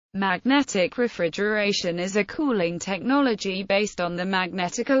Magnetic refrigeration is a cooling technology based on the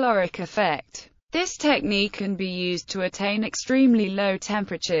magnetocaloric effect. This technique can be used to attain extremely low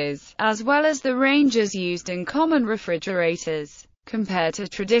temperatures, as well as the ranges used in common refrigerators. Compared to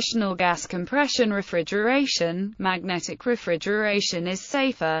traditional gas compression refrigeration, magnetic refrigeration is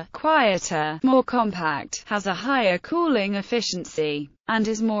safer, quieter, more compact, has a higher cooling efficiency, and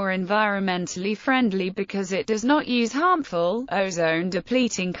is more environmentally friendly because it does not use harmful,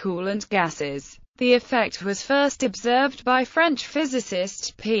 ozone-depleting coolant gases. The effect was first observed by French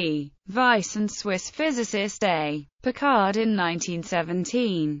physicist P.Weiss and Swiss physicist A. Picard in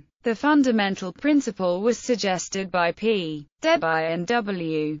 1917. The fundamental principle was suggested by P. Debye and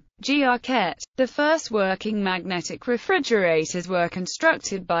W. G. Arquette. The first working magnetic refrigerators were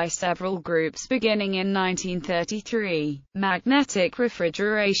constructed by several groups beginning in 1933. Magnetic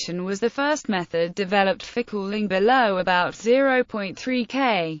refrigeration was the first method developed for cooling below about 0.3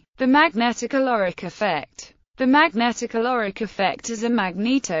 K. The magnetocaloric effect. The magnetocaloric effect is a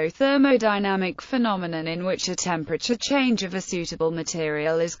magnetothermodynamic phenomenon in which a temperature change of a suitable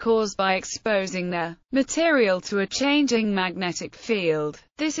material is caused by exposing the material to a changing magnetic field.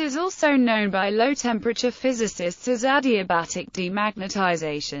 This is also known by low-temperature physicists as adiabatic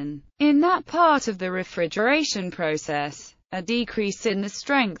demagnetization. In that part of the refrigeration process, a decrease in the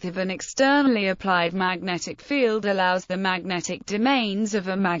strength of an externally applied magnetic field allows the magnetic domains of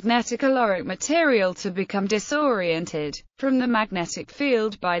a magnetocaloric material to become disoriented from the magnetic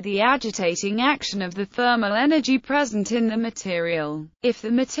field by the agitating action of the thermal energy present in the material. If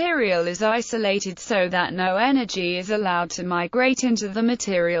the material is isolated so that no energy is allowed to migrate into the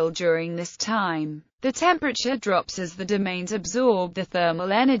material during this time, the temperature drops as the domains absorb the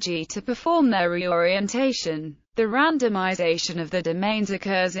thermal energy to perform their reorientation. The randomization of the domains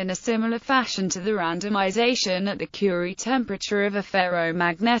occurs in a similar fashion to the randomization at the Curie temperature of a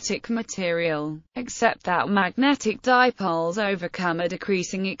ferromagnetic material, except that magnetic dipoles overcome a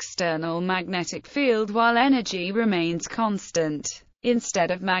decreasing external magnetic field while energy remains constant. Instead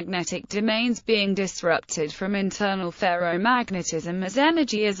of magnetic domains being disrupted from internal ferromagnetism as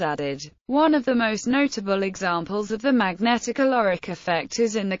energy is added. One of the most notable examples of the magnetocaloric effect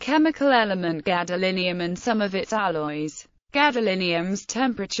is in the chemical element gadolinium and some of its alloys. Gadolinium's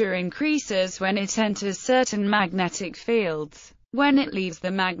temperature increases when it enters certain magnetic fields. When it leaves the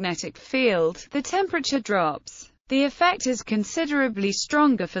magnetic field, the temperature drops. The effect is considerably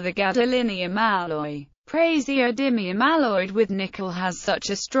stronger for the gadolinium alloy. Praseodymium alloyed with nickel has such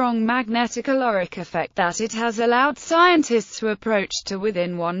a strong magnetocaloric effect that it has allowed scientists to approach to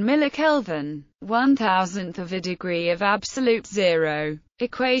within 1 millikelvin, 1/1000th of a degree of absolute zero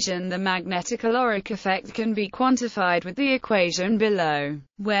equation. The magnetocaloric effect can be quantified with the equation below,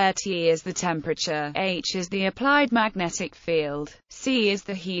 where T is the temperature, H is the applied magnetic field, C is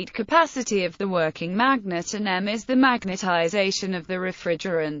the heat capacity of the working magnet, and M is the magnetization of the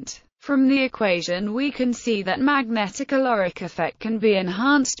refrigerant. From the equation we can see that magnetocaloric effect can be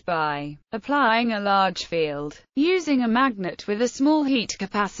enhanced by applying a large field, using a magnet with a small heat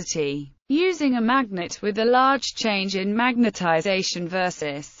capacity, using a magnet with a large change in magnetization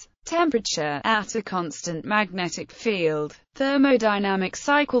versus temperature at a constant magnetic field. Thermodynamic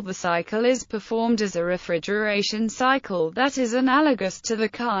cycle. The cycle is performed as a refrigeration cycle that is analogous to the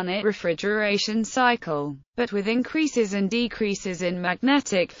Carnot refrigeration cycle, but with increases and decreases in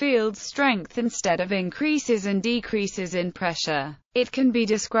magnetic field strength instead of increases and decreases in pressure. It can be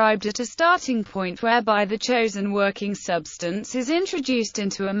described at a starting point whereby the chosen working substance is introduced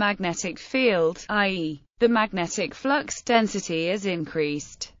into a magnetic field, i.e., the magnetic flux density is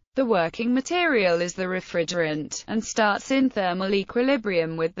increased. The working material is the refrigerant, and starts in thermal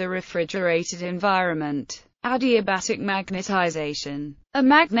equilibrium with the refrigerated environment. Adiabatic magnetization. A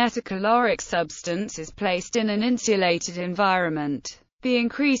magnetocaloric substance is placed in an insulated environment. The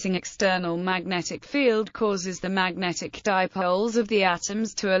increasing external magnetic field causes the magnetic dipoles of the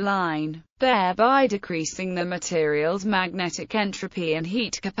atoms to align, thereby decreasing the material's magnetic entropy and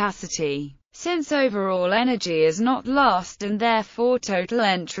heat capacity. Since overall energy is not lost and therefore total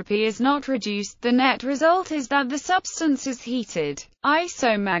entropy is not reduced, the net result is that the substance is heated.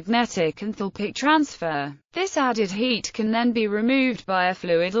 Isomagnetic enthalpic transfer. This added heat can then be removed by a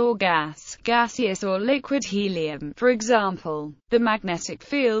fluid or gas, gaseous or liquid helium, for example. The magnetic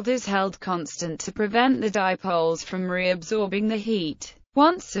field is held constant to prevent the dipoles from reabsorbing the heat.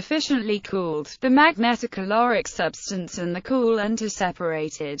 Once sufficiently cooled, the magnetocaloric substance and the coolant are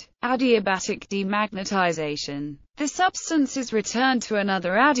separated. Adiabatic demagnetization. The substance is returned to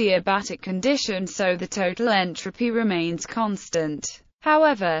another adiabatic condition so the total entropy remains constant.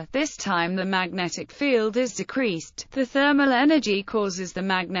 However, this time the magnetic field is decreased. The thermal energy causes the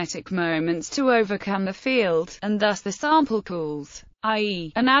magnetic moments to overcome the field, and thus the sample cools,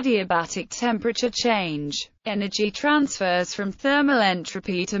 i.e., an adiabatic temperature change. Energy transfers from thermal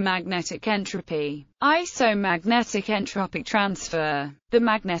entropy to magnetic entropy. Isomagnetic entropic transfer. The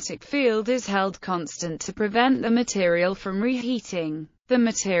magnetic field is held constant to prevent the material from reheating. The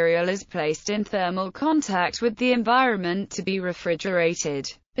material is placed in thermal contact with the environment to be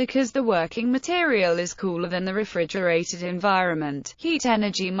refrigerated. Because the working material is cooler than the refrigerated environment, heat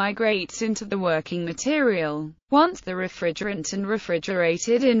energy migrates into the working material. Once the refrigerant and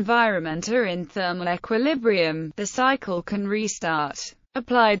refrigerated environment are in thermal equilibrium, the cycle can restart.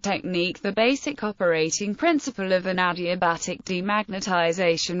 Applied technique. The basic operating principle of an adiabatic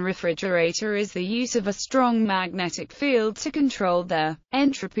demagnetization refrigerator is the use of a strong magnetic field to control the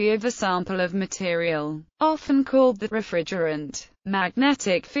entropy of a sample of material, often called the refrigerant.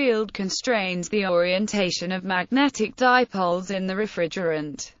 Magnetic field constrains the orientation of magnetic dipoles in the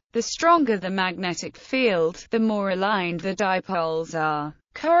refrigerant. The stronger the magnetic field, the more aligned the dipoles are,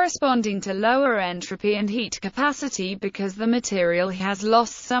 corresponding to lower entropy and heat capacity because the material has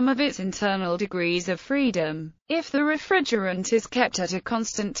lost some of its internal degrees of freedom. If the refrigerant is kept at a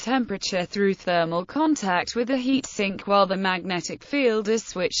constant temperature through thermal contact with the heat sink while the magnetic field is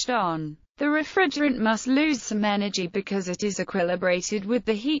switched on, the refrigerant must lose some energy because it is equilibrated with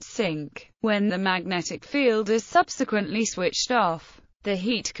the heat sink. When the magnetic field is subsequently switched off, the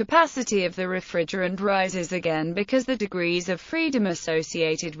heat capacity of the refrigerant rises again because the degrees of freedom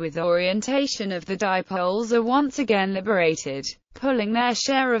associated with orientation of the dipoles are once again liberated, pulling their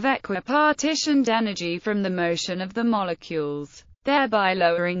share of equipartitioned energy from the motion of the molecules, thereby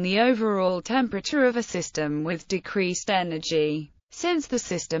lowering the overall temperature of a system with decreased energy. Since the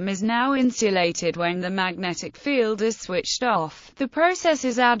system is now insulated when the magnetic field is switched off, the process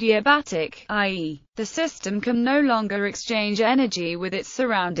is adiabatic, i.e., the system can no longer exchange energy with its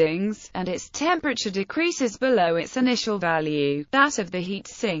surroundings, and its temperature decreases below its initial value, that of the heat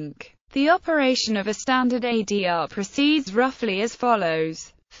sink. The operation of a standard ADR proceeds roughly as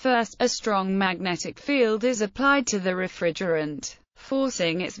follows. First, a strong magnetic field is applied to the refrigerant,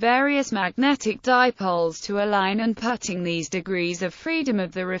 forcing its various magnetic dipoles to align and putting these degrees of freedom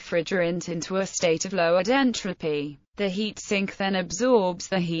of the refrigerant into a state of lowered entropy. The heat sink then absorbs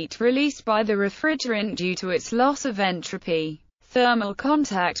the heat released by the refrigerant due to its loss of entropy. Thermal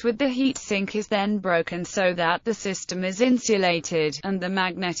contact with the heat sink is then broken so that the system is insulated, and the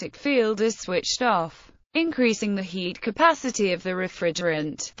magnetic field is switched off, increasing the heat capacity of the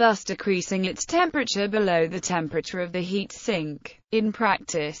refrigerant, thus decreasing its temperature below the temperature of the heat sink. In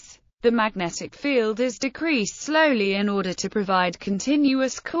practice, the magnetic field is decreased slowly in order to provide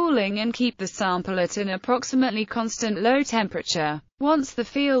continuous cooling and keep the sample at an approximately constant low temperature. Once the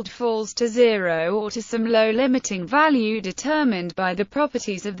field falls to zero or to some low limiting value determined by the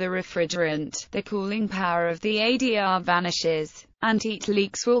properties of the refrigerant, the cooling power of the ADR vanishes, and heat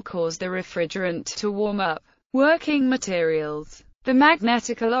leaks will cause the refrigerant to warm up. Working materials. The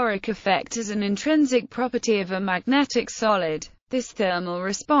magnetocaloric effect is an intrinsic property of a magnetic solid. This thermal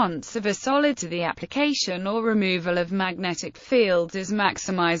response of a solid to the application or removal of magnetic fields is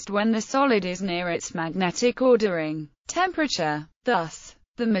maximized when the solid is near its magnetic ordering temperature. Thus,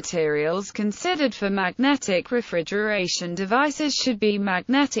 the materials considered for magnetic refrigeration devices should be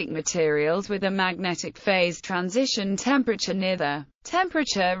magnetic materials with a magnetic phase transition temperature near the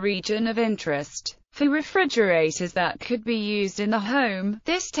temperature region of interest. For refrigerators that could be used in the home,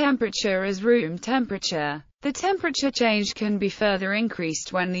 this temperature is room temperature. The temperature change can be further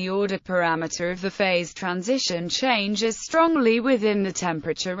increased when the order parameter of the phase transition changes strongly within the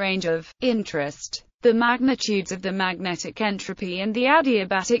temperature range of interest. The magnitudes of the magnetic entropy and the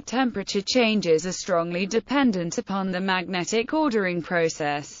adiabatic temperature changes are strongly dependent upon the magnetic ordering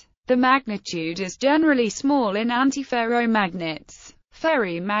process. The magnitude is generally small in antiferromagnets,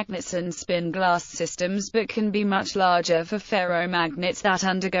 ferrimagnets and spin glass systems, but can be much larger for ferromagnets that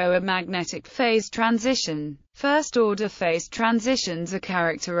undergo a magnetic phase transition. First-order phase transitions are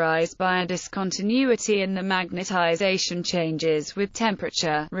characterized by a discontinuity in the magnetization changes with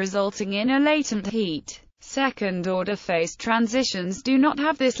temperature, resulting in a latent heat. Second-order phase transitions do not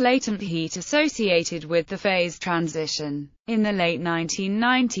have this latent heat associated with the phase transition. In the late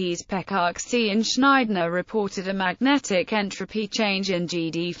 1990s, Pekarski and Schneidner reported a magnetic entropy change in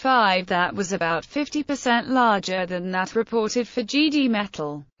GD5 that was about 50% larger than that reported for GD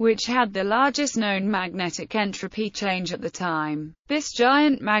metal, which had the largest known magnetic entropy change at the time. This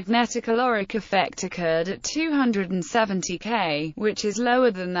giant magnetocaloric effect occurred at 270 K, which is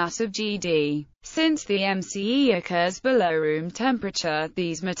lower than that of GD. Since the MCE occurs below room temperature,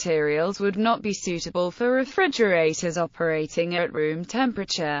 these materials would not be suitable for refrigerators operating at room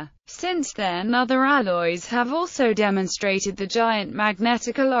temperature. Since then, other alloys have also demonstrated the giant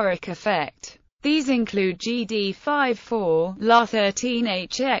magnetocaloric effect. These include GD54,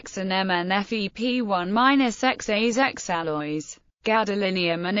 La13HX and MnFeP1-XA's alloys.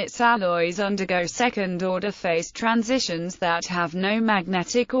 Gadolinium and its alloys undergo second-order phase transitions that have no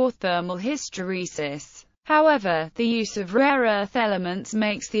magnetic or thermal hysteresis. However, the use of rare earth elements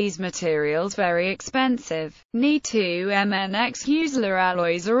makes these materials very expensive. Ni2 MnX Usler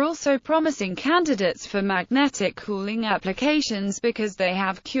alloys are also promising candidates for magnetic cooling applications because they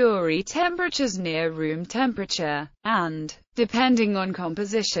have Curie temperatures near room temperature, and, depending on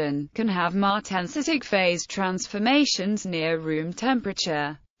composition, can have martensitic phase transformations near room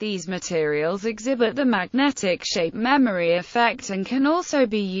temperature. These materials exhibit the magnetic shape memory effect and can also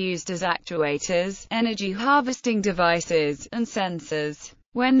be used as actuators, energy harvesting devices, and sensors.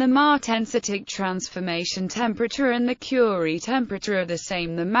 When the martensitic transformation temperature and the Curie temperature are the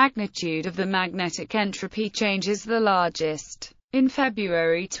same, the magnitude of the magnetic entropy change is the largest. In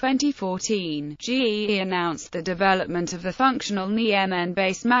February 2014, GE announced the development of the functional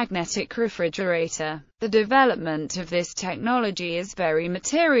Ni-Mn-based magnetic refrigerator. The development of this technology is very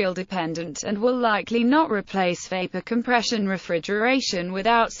material dependent and will likely not replace vapor compression refrigeration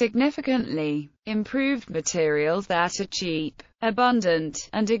without significantly improved materials that are cheap, abundant,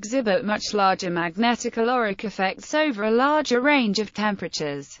 and exhibit much larger magnetocaloric effects over a larger range of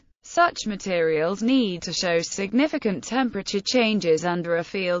temperatures. Such materials need to show significant temperature changes under a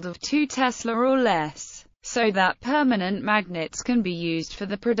field of 2 Tesla or less, so that permanent magnets can be used for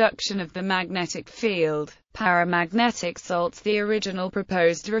the production of the magnetic field. Paramagnetic salts. The original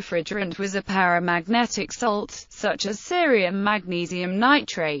proposed refrigerant was a paramagnetic salt, such as cerium magnesium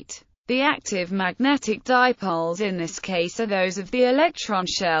nitrate. The active magnetic dipoles in this case are those of the electron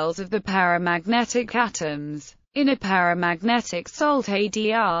shells of the paramagnetic atoms. In a paramagnetic salt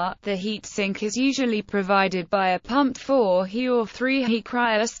ADR, the heat sink is usually provided by a pumped 4He or 3He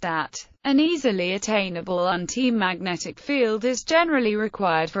cryostat. An easily attainable anti-magnetic field is generally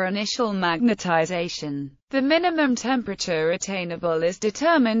required for initial magnetization. The minimum temperature attainable is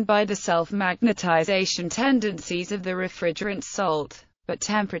determined by the self-magnetization tendencies of the refrigerant salt, but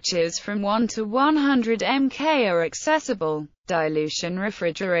temperatures from 1 to 100 mK are accessible. Dilution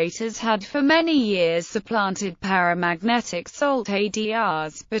refrigerators had for many years supplanted paramagnetic salt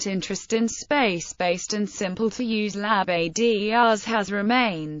ADRs, but interest in space-based and simple-to-use lab ADRs has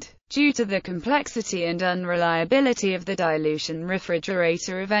remained. Due to the complexity and unreliability of the dilution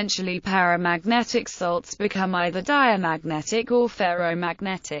refrigerator, eventually paramagnetic salts become either diamagnetic or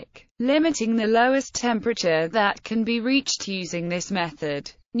ferromagnetic, limiting the lowest temperature that can be reached using this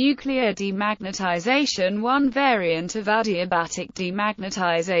method. Nuclear demagnetization. One variant of adiabatic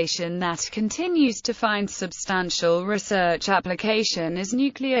demagnetization that continues to find substantial research application is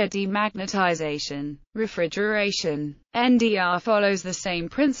nuclear demagnetization. Refrigeration. NDR follows the same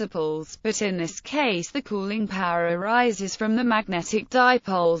principles, but in this case the cooling power arises from the magnetic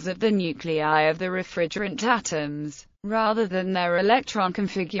dipoles of the nuclei of the refrigerant atoms, rather than their electron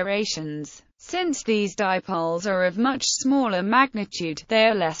configurations. Since these dipoles are of much smaller magnitude, they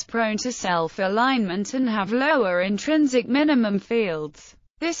are less prone to self-alignment and have lower intrinsic minimum fields.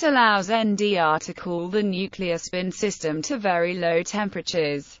 This allows NDR to cool the nuclear spin system to very low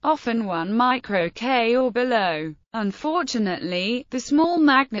temperatures, often 1 µK or below. Unfortunately, the small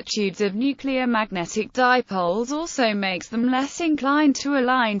magnitudes of nuclear magnetic dipoles also makes them less inclined to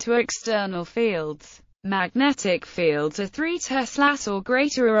align to external fields. Magnetic fields of 3 teslas or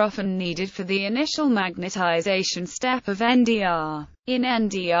greater are often needed for the initial magnetization step of NDR. In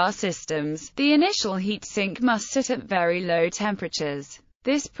NDR systems, the initial heat sink must sit at very low temperatures.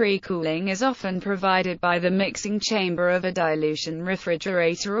 This pre-cooling is often provided by the mixing chamber of a dilution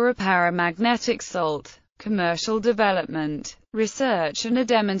refrigerator or a paramagnetic salt. Commercial development, research and a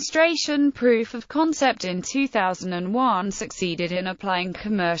demonstration proof of concept in 2001 succeeded in applying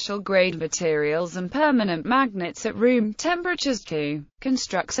commercial-grade materials and permanent magnets at room temperatures to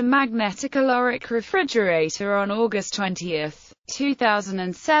construct a magnetocaloric refrigerator. On August 20,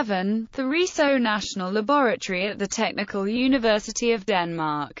 2007, the Riso National Laboratory at the Technical University of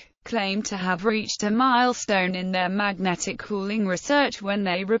Denmark claimed to have reached a milestone in their magnetic cooling research when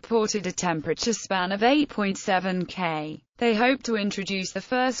they reported a temperature span of 8.7 K. They hope to introduce the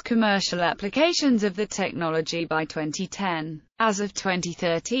first commercial applications of the technology by 2010. As of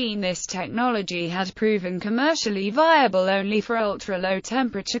 2013, this technology had proven commercially viable only for ultra-low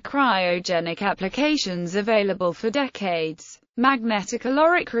temperature cryogenic applications available for decades.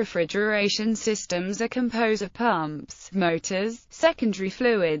 Magnetocaloric refrigeration systems are composed of pumps, motors, secondary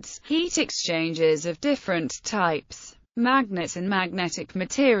fluids, heat exchangers of different types, magnets and magnetic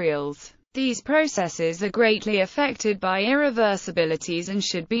materials. These processes are greatly affected by irreversibilities and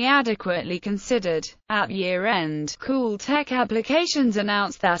should be adequately considered. At year-end, Cooltech Applications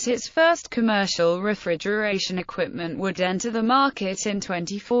announced that its first commercial refrigeration equipment would enter the market in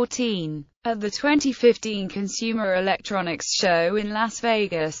 2014. At the 2015 Consumer Electronics Show in Las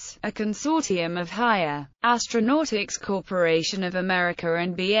Vegas, a consortium of Higher Astronautics Corporation of America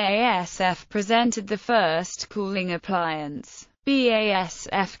and BASF presented the first cooling appliance.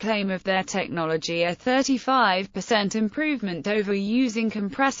 BASF claim of their technology a 35% improvement over using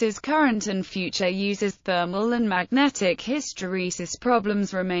compressors. Current and future users' thermal and magnetic hysteresis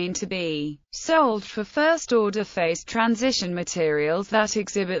problems remain to be solved for first-order phase transition materials that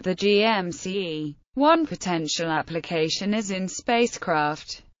exhibit the GMCE. One potential application is in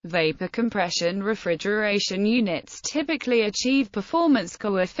spacecraft. Vapor compression refrigeration units typically achieve performance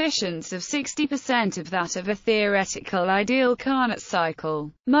coefficients of 60% of that of a theoretical ideal Carnot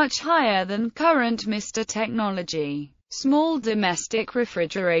cycle, much higher than current MR technology. Small domestic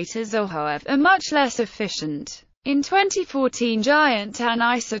refrigerators are, however, much less efficient. In 2014, giant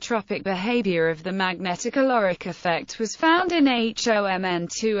anisotropic behavior of the magnetocaloric effect was found in HOMN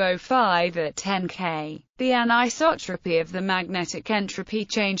 205 at 10 K. The anisotropy of the magnetic entropy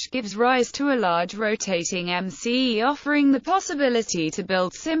change gives rise to a large rotating MCE, offering the possibility to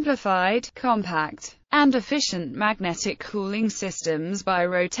build simplified, compact, and efficient magnetic cooling systems by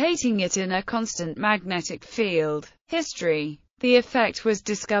rotating it in a constant magnetic field. History. The effect was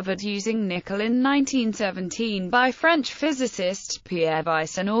discovered using nickel in 1917 by French physicists Pierre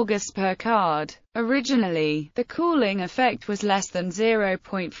Weiss and Auguste Picard. Originally, the cooling effect was less than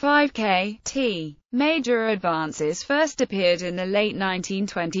 0.5 K/T. Major advances first appeared in the late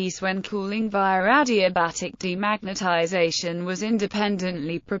 1920s when cooling via adiabatic demagnetization was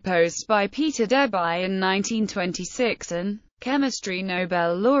independently proposed by Peter Debye in 1926 and chemistry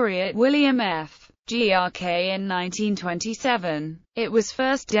Nobel laureate William F. GRK in 1927. It was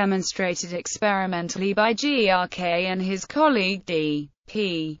first demonstrated experimentally by GRK and his colleague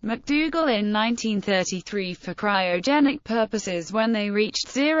D.P. McDougall in 1933 for cryogenic purposes when they reached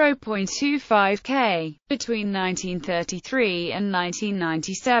 0.25 K. Between 1933 and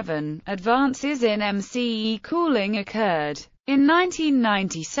 1997, advances in MCE cooling occurred. In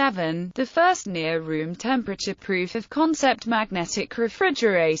 1997, the first near-room temperature proof-of-concept magnetic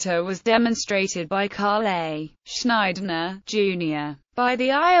refrigerator was demonstrated by Carl A. Schneidner, Jr., by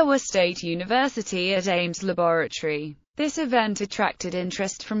the Iowa State University at Ames Laboratory. This event attracted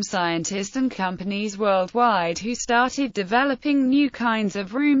interest from scientists and companies worldwide who started developing new kinds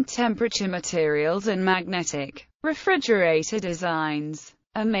of room-temperature materials and magnetic refrigerator designs.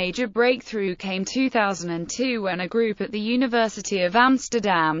 A major breakthrough came 2002 when a group at the University of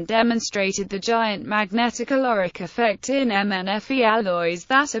Amsterdam demonstrated the giant magnetocaloric effect in MnFe alloys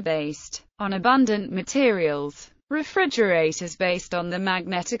that are based on abundant materials. Refrigerators based on the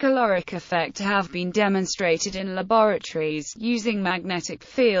magnetocaloric effect have been demonstrated in laboratories, using magnetic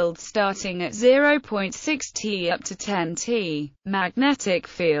fields starting at 0.6 T up to 10 T. Magnetic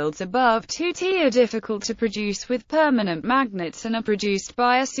fields above 2 T are difficult to produce with permanent magnets and are produced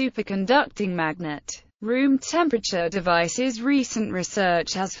by a superconducting magnet. Room temperature devices. Recent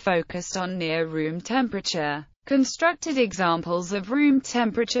research has focused on near-room temperature. Constructed examples of room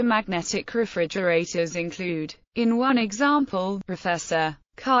temperature magnetic refrigerators include, in one example, Professor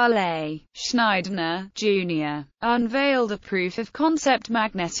Carl A. Schneidner, Jr. unveiled a proof-of-concept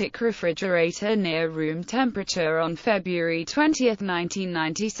magnetic refrigerator near room temperature on February 20,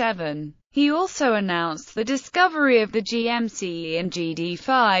 1997. He also announced the discovery of the GMCE and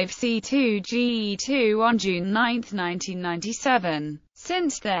GD5C2-GE2 on June 9, 1997.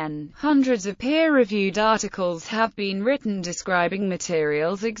 Since then, hundreds of peer-reviewed articles have been written describing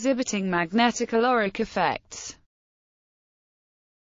materials exhibiting magnetocaloric effects.